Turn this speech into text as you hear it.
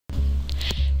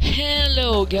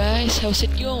Hello guys, how's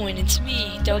it going? It's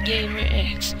me,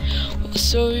 DaGamer X. Well,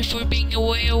 sorry for being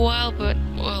away a while, but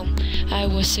well, I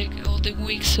was sick all the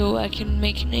week, so I couldn't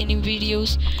make any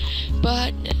videos.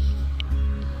 But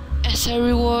as a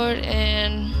reward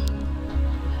and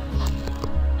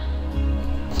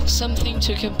something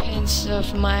to compensate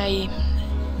of my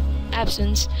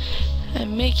absence,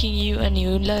 I'm making you a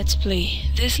new Let's Play.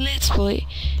 This Let's Play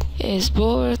is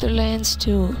Borderlands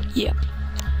 2. Yep.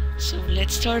 So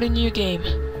let's start a new game.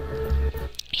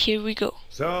 Here we go.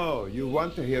 So, you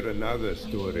want to hear another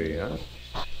story, huh?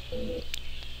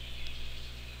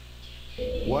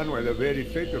 One where the very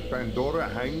fate of Pandora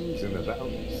hangs in the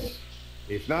balance.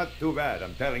 If not, too bad,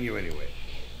 I'm telling you anyway.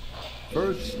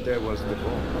 First, there was the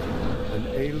vault, an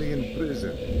alien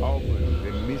prison opened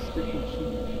in mystical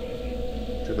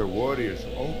sea. To the warriors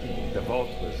who opened it, the vault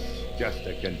was just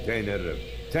a container of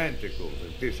tentacles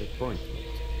and disappointment.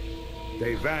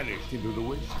 They vanished into the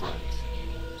wastelands,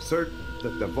 certain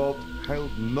that the vault held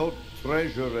no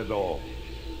treasure at all.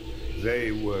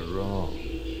 They were wrong.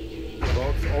 The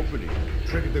vault's opening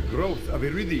triggered the growth of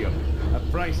iridium, a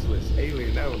priceless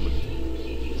alien element.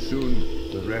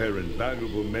 Soon, the rare and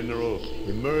valuable mineral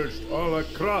emerged all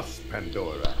across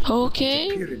Pandora. Okay,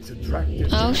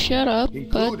 I'll shut up,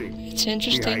 but it's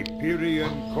interesting. The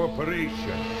Hyperion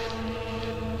Corporation.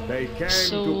 They came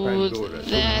So to Pandora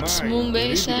that's to mine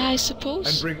Moonbase, iridium I suppose?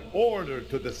 and bring order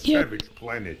to the savage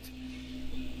planet.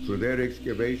 Through their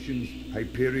excavations,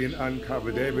 Hyperion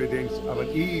uncovered evidence of an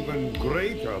even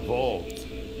greater vault.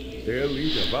 Their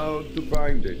leader vowed to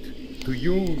find it, to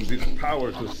use its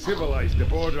power to civilize the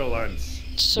Borderlands.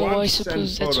 So I once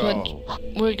suppose and that's for what all.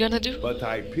 we're gonna do? But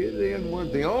Hyperion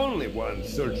weren't the only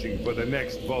ones searching for the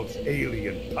next vault's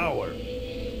alien power.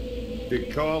 The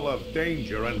call of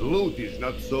danger and loot is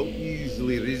not so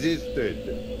easily resisted.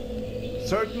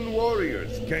 Certain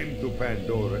warriors came to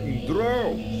Pandora in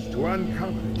droves to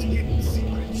uncover its hidden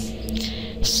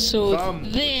secrets. So Some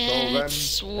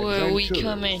that's call them where we adventurers.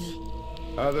 come in.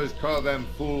 Others call them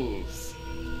fools.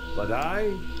 But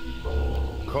I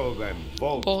call them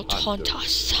vault Vault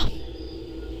hunters.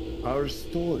 Hunters. Our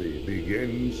story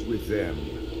begins with them,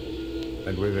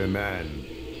 and with a man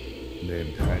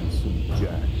named Handsome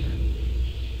Jack.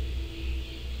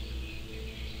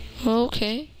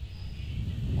 Okay.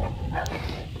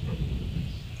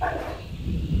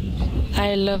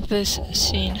 I love this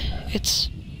scene.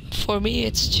 For me,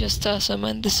 it's just awesome,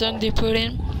 and the song they put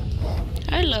in,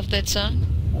 I love that song.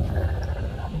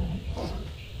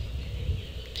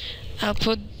 I'll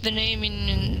put the name in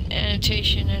an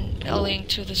annotation and a link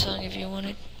to the song if you want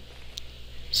it.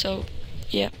 So,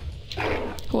 yeah,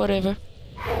 whatever.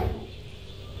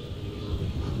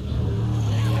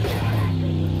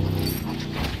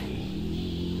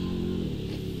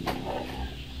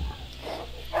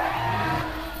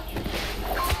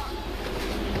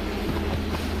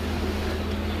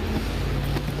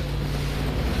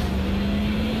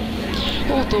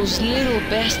 Oh, those little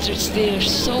bastards, they're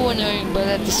so annoying, but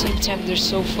at the same time they're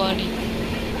so funny.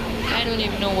 I don't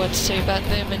even know what to say about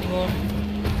them anymore.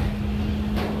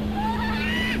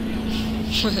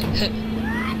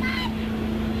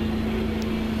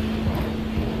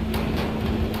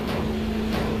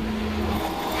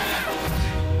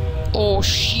 Oh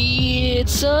shit,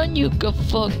 son, you got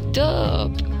fucked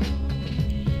up.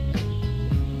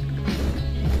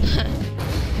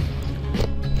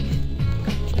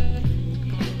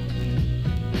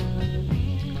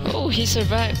 Oh, he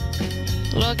survived.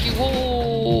 Lucky.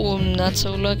 Whoa, I'm not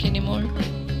so lucky anymore.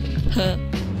 Huh.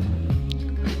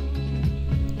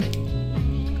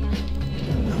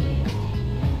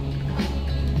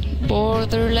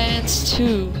 Borderlands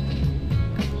 2.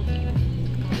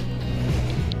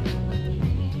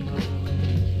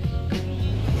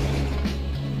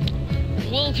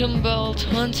 Welcome, Vault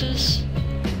Hunters.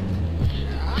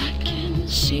 I can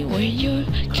see where you're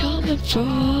coming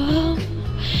from,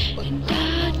 and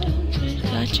I don't know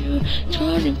that you're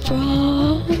running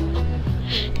from.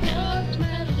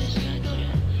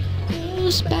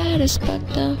 Who's baddest but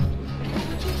the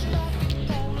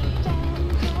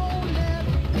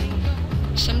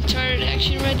some turret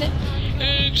action right there.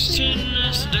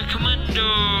 Extends the commando.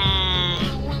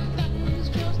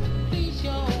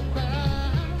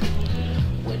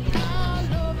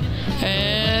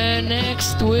 And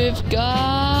next we've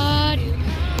got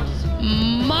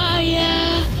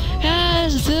Maya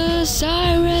as the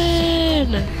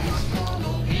siren.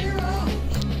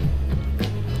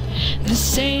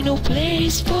 This ain't no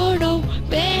place for no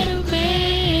better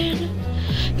man.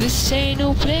 This ain't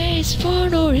no place for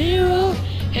no hero.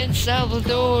 And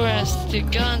Salvador as the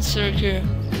gun circuit.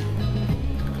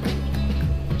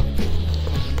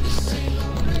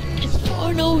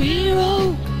 for no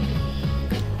hero.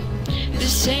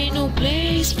 This ain't no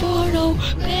place for no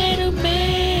better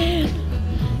man.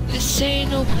 This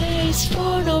ain't no place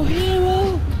for no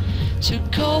hero to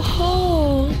go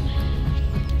home.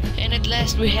 And at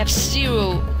last we have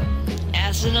 0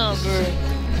 as a number.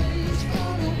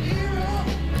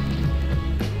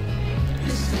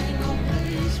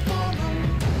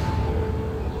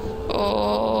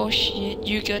 Oh shit,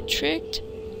 you got tricked?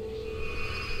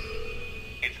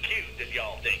 It's cute that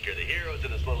y'all think you're the heroes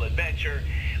of this little adventure,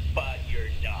 but you're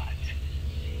not.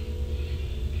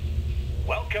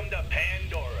 Welcome to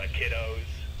Pandora, kiddos.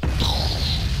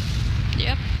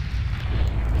 Yep.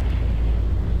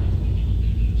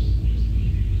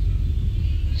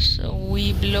 So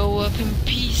we blow up in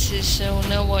pieces, so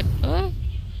now what? Oh,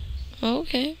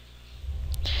 okay.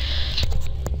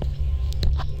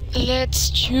 Let's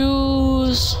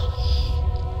choose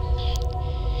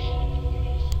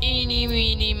eeny,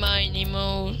 meeny, miny,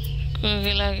 mo.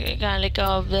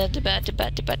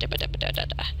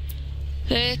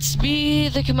 Let's be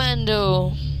the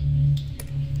commando.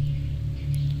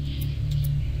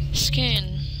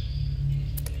 Skin.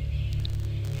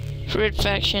 Red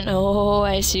faction. Oh,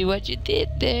 I see what you did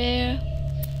there.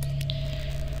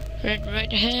 Red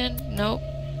right hand. Nope.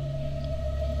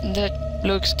 That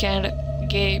looks kinda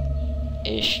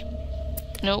gay-ish.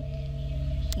 Nope.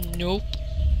 Nope.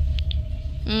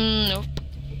 Nope.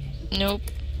 Nope.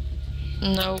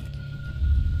 Nope.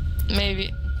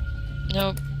 Maybe.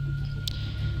 Nope.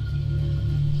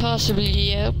 Possibly,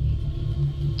 yep.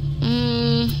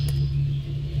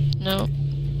 No.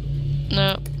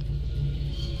 No.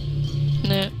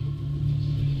 No.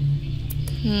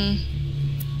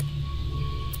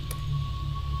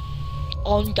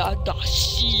 Under the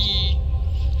sea.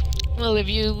 Well, if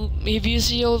you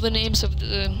see all the names of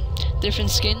the different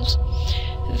skins,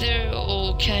 they're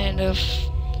all kind of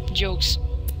jokes.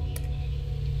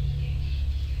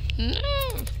 No.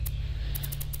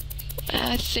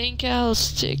 I think I'll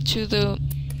stick to the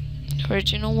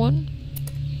original one.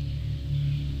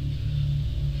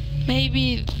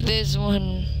 Maybe this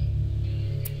one.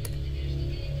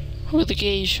 Or the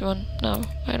gayish one. No,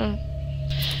 I don't.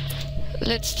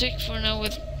 Let's stick for now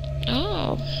with.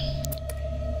 Oh.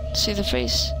 See the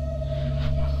face.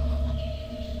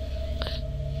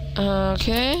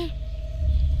 Okay.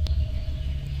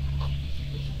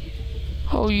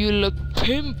 Oh, you look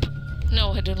pimp.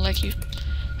 No, I don't like you.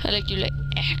 I like you like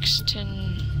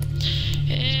Axton.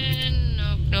 And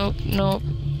nope, nope, nope.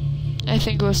 I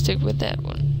think we'll stick with that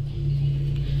one.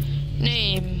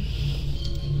 Name.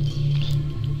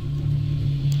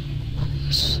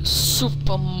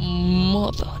 Super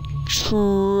mother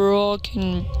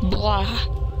trucking blah.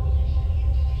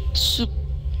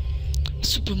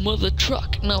 Super mother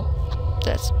truck. No,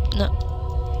 that's no.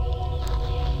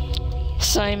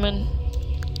 Simon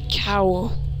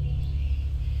Cowell.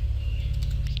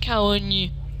 Cowell.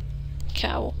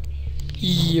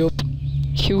 Yup.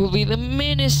 He will be the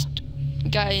meanest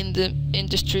guy in the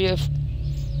industry of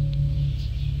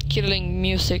killing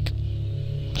music.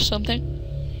 Something.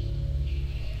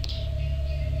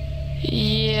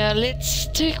 Yeah, let's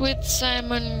stick with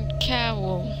Simon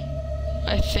Cowell,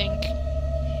 I think.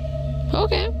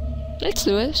 Okay, let's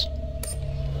do this.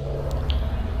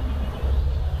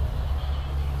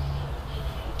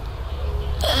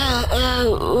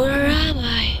 Where am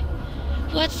I?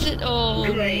 What's it? Oh,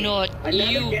 not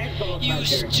you. You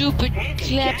stupid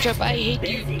Claptrap. I hate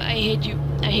you. I hate you.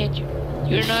 I hate you.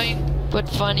 You're annoying, but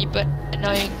funny, but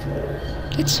annoying.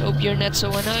 Let's hope you're not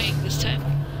so annoying this time.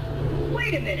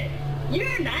 Wait a minute.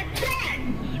 You're not dead!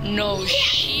 No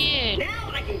shit!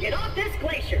 Now I can get off this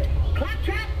glacier.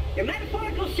 Claptrap, your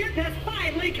metaphorical ship has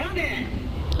finally come in.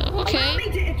 Okay. Allow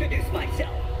me to introduce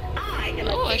myself. I am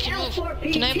a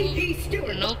KL4P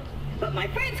steward. Nope. But my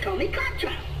friends call me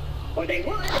Claptrap. Or they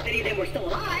would if any of them were still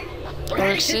alive.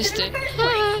 Or existed.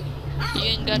 You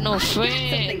ain't got no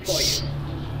friends.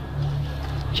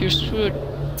 You're screwed.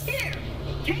 Here,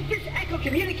 take this echo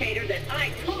communicator that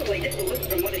I totally didn't loot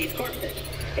from one of these corpses.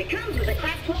 It comes with a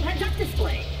Class 12 heads-up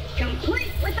display,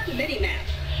 complete with a mini-map.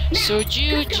 So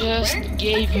you just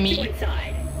gave me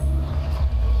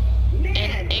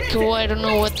an echo, I don't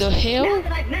know what the hell,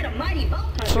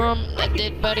 from a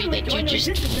dead body that you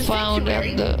just found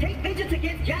on the...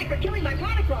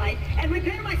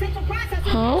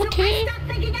 Okay.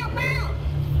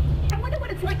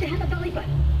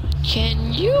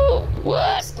 Can you...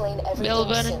 What? Bell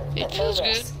button. It feels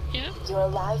good. Yeah. You're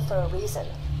alive for a reason.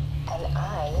 And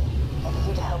I am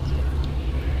here to help you.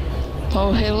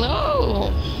 Oh,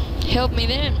 hello! Help me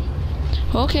then.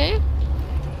 Okay.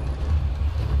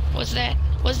 What's that?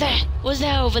 What's that? What's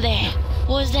that over there? What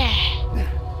was that?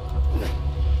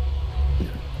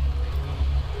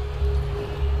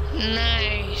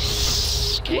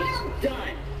 Nice. Okay. Well done.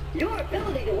 Your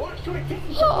ability to walk toward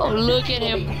Texas. Oh, look at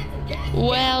him.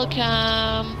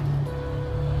 Welcome.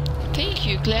 Thank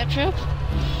you, Claptrap.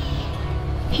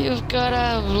 You've got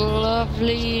a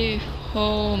lovely...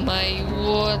 Oh my,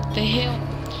 what the hell?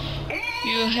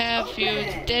 You have your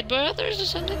dead brothers or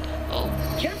something? Oh.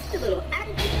 Just a little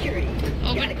added security.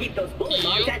 Oh, Gotta keep those bully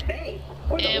mogs at bay,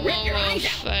 or they'll rip your eyes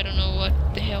Of, out. I don't know what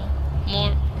the hell.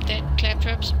 More dead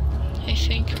Claptraps, I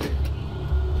think.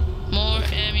 More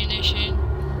ammunition.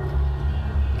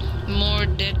 More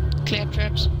dead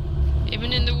Claptraps.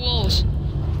 Even in the walls.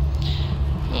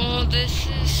 Oh, this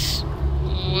is...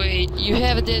 Wait, you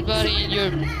have a dead body in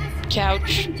your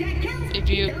couch. If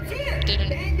you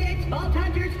didn't... Okay,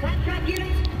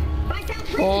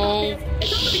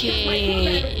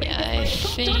 I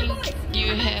think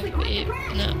you have it.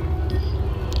 No.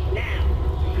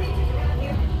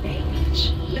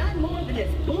 None more than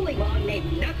this bully mog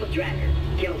named Knuckle Dragger.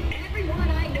 Killed everyone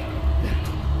I know.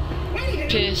 Anywho,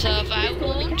 Piss off, I just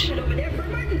told the won't. captain over there for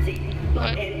emergency.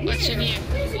 But What's in here?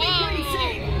 Whoa!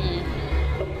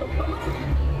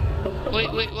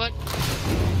 Wait, what?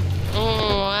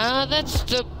 Oh, that's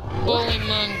the bully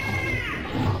monk.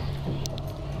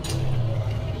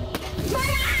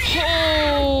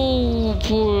 Oh,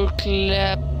 poor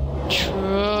Claptrap.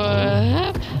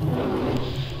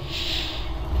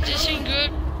 This ain't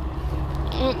good.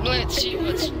 Well, let's see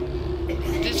what's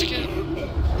this good.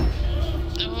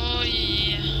 Oh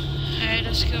yeah, I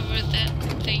discovered that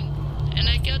thing, and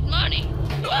I got money.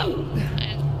 Whoa!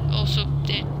 And also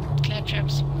dead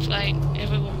Claptraps flying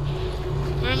everywhere.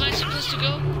 Where am I supposed to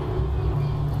go?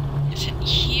 Is it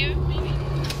here, maybe?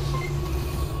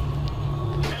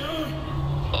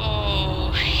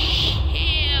 Oh,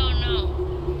 hell no.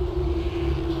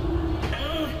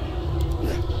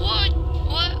 What?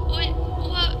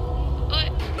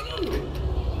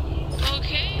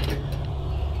 Okay.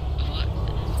 What?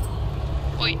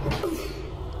 Wait.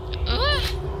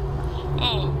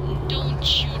 Oh, don't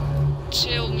you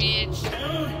tell me it's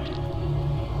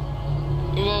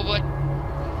robot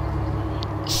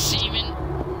semen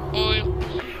oil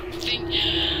thing.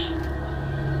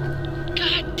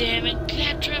 God damn it,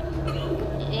 Claptrap.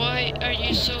 Why are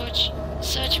you such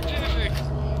a pervert?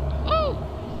 Oh!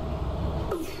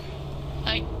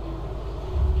 I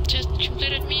just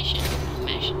completed mission.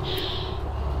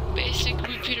 Basic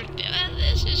repeater.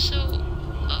 This is so...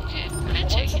 Okay, I'll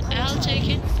take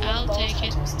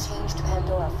it. Changed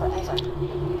Pandora forever.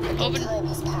 Open. Time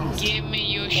has passed. Give me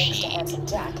your Thanks to shit. Handsome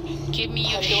Jack, Give me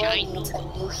your Pandora shine. needs a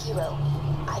new hero.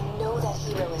 I know that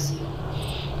hero is you.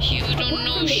 You don't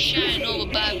know shine all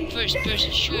about first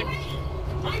person shooting.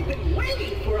 I've been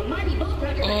waiting for a mighty ball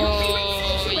driver to help me Oh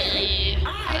raise sanctuary.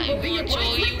 yeah, I will be your want all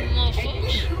boss you hunter, and mofos.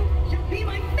 you shall be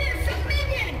my fearsome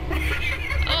minion.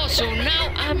 Oh, so now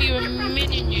I'm your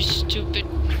minion, you stupid.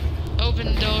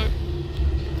 Open door.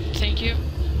 Thank you.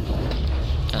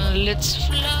 Let's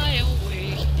fly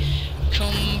away.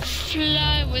 Come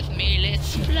fly with me.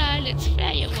 Let's fly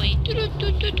away.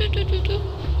 Do-do-do-do-do-do-do.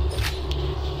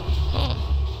 Oh,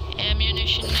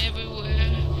 ammunition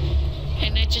everywhere.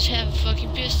 And I just have a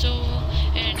fucking pistol,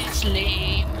 and it's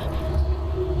lame.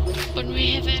 But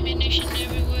we have ammunition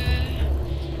everywhere.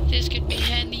 This could be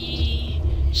handy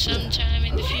sometime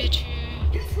in the future.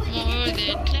 More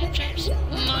than Claptraps.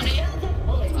 Money.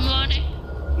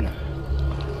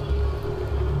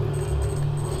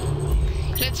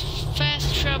 Let's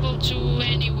fast travel to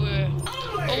anywhere.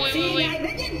 Oh,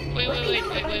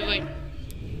 wait.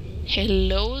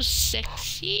 Hello,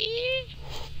 sexy.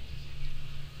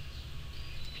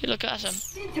 You look awesome.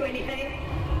 Didn't do anything.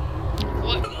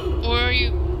 What? Where are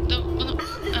you? No. I'll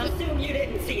just assume you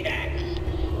didn't see that.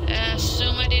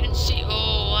 Assume I didn't see.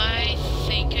 Oh, I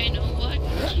think I know what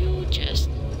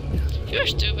you're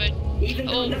stupid. Even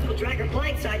though Knuckle Dragger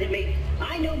blindsided me,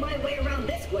 I know my way around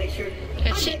this glacier.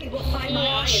 Let's see. Maybe we'll find my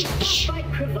eye and fight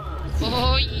crevasse.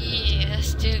 Oh yeah,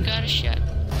 still got a shot.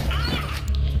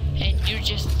 And you're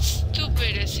just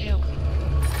stupid as hell.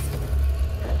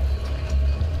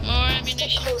 More Stick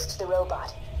ammunition. close to the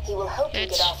robot. He will help you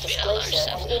Let's get off this fill glacier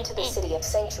ourselves and into the up. city of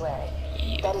Sanctuary.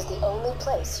 That is the only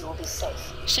place you will be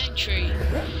safe. Sanctuary.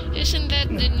 Isn't that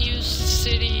the new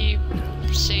city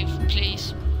safe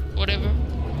place? Whatever.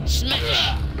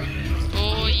 Smash.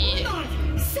 Oh yeah. Hold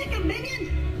on! Sick of minion!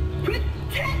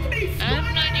 Protect me,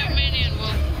 I'm not your minion.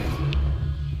 Well,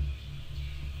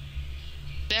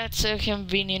 that's a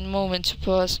convenient moment to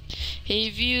pause.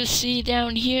 If you see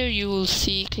down here, you will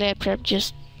see Claptrap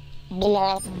just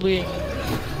blobbing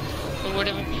or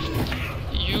whatever.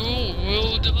 You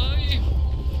will die.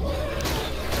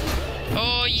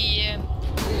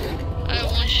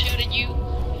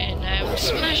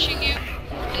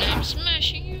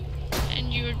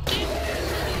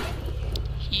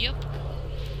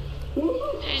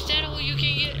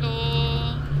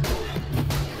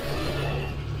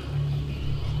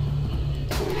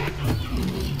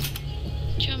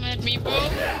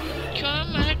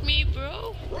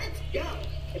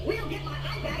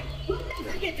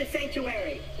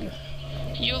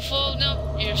 fall.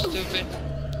 No, you're stupid.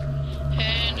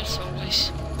 And as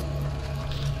always.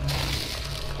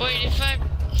 Wait, if I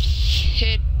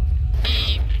hit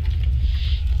the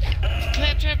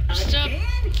Claptrap, stop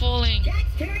falling.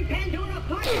 Jack's tearing Pandora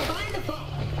apart to find the fault.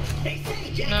 They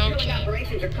say Jack's drilling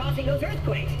operations are causing those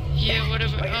earthquakes. Yeah,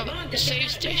 whatever. Save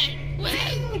station. What?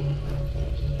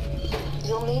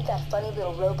 You'll need that funny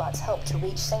little robot's help to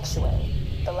reach Sanctuary,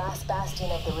 the last bastion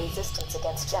of the resistance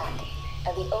against Jack,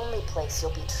 and the only place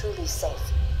you'll be truly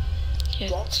safe. Get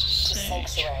to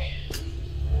Sanctuary.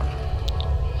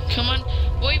 Come on.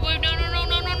 Wait, no,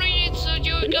 so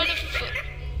you're gonna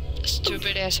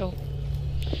stupid asshole.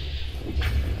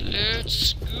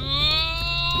 Let's go.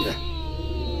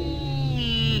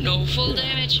 No full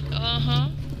damage. Uh-huh.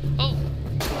 Oh.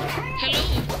 Hello,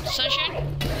 sunshine.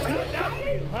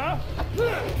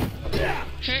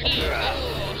 Hello.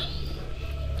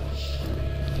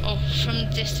 Oh, from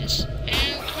distance.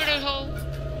 And critical hole.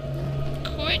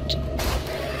 Quit.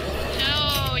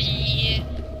 Oh, yeah.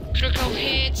 Critical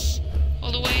hits.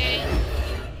 All the way.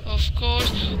 Of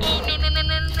course. Oh,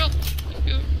 no.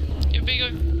 You're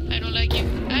bigger. I don't like you.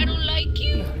 I don't like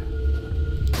you.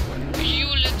 You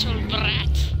little brat.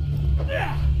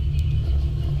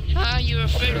 Ah, you're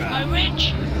afraid of my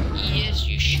wrench? Yes,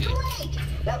 you should. Great!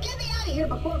 Now get me out of here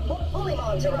before bully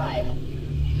mons arrive.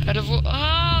 Out of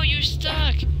oh, you're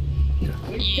stuck.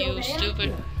 You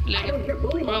stupid little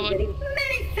robot. Many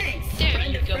thanks. There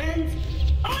you go. Friends.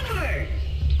 Onward!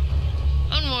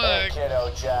 Onward. Hey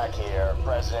kiddo, Jack here,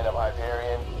 president of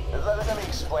Hyperion. Let me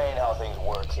explain how things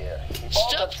work here.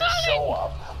 Vault Hunters show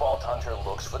up. Vault Hunter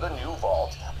looks for the new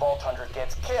vault. Vault Hunter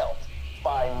gets killed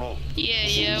by me. Yeah,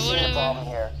 See whatever. the problem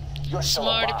here? You're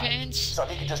Smarty alive. pants. So if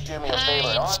you could just do me a favor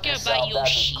and arm yourself, that'd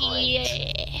be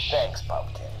great. Thanks,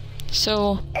 Pumpkin.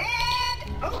 So.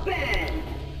 And open!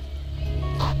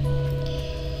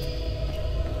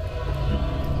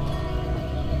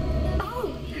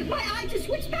 Oh, my eye just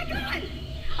switched back on!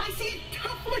 I see a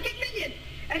tough-looking minion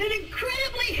and an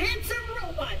incredibly handsome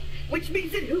robot, which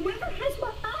means that whoever has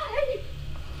my eye...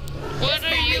 What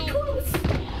are you? Close.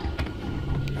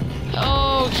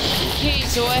 Okay,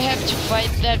 so I have to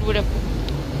fight that with a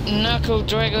knuckle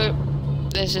dragger.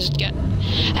 This is good.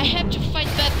 I have to fight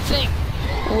that thing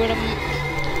with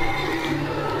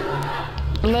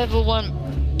a level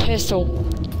 1 pistol.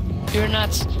 You're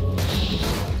nuts.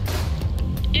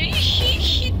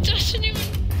 He doesn't even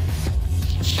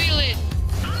feel it.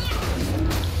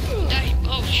 Die.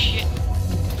 Oh shit.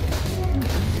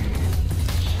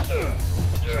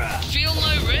 Feel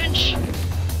my wrench.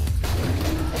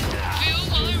 Feel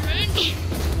my wrench.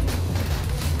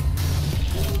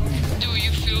 Do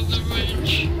you feel the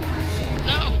wrench?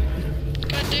 No.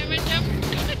 God damn it, I'm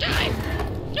gonna die.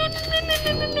 No.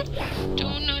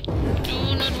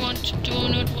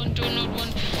 Do not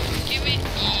want. Give it.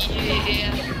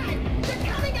 Yeah.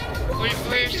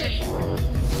 Where's it?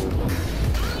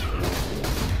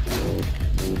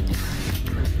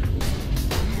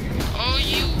 Oh,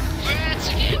 you rats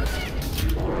again.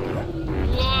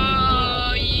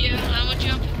 Whoa, yeah, I'm a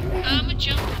jump.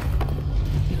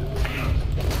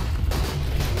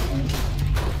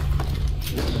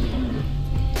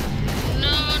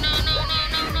 No,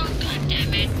 god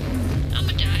damn it.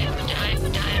 I'ma die, I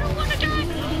don't wanna die.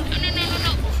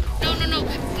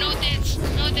 No, dance.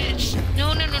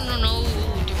 No,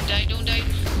 don't die.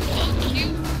 Fuck you.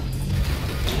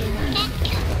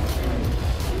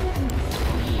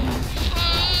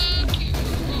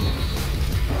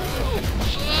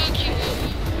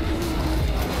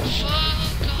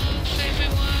 Fuck off,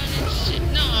 everyone.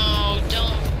 No,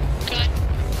 don't. God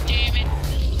damn it.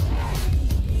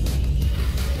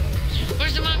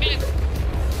 Where's the monkey?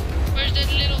 Where's that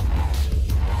little...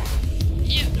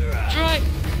 Yeah, try.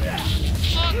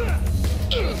 Fuck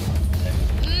you.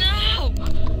 No!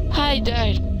 I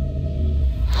died.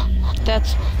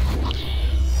 That's...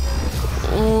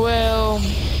 Well...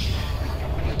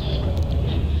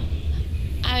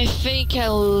 I think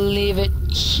I'll leave it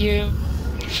here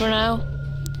for now.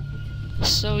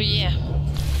 So yeah.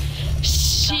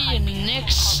 See you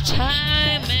next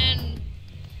time, and...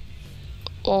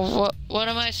 Or what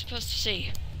am I supposed to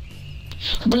say?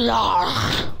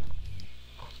 Blah!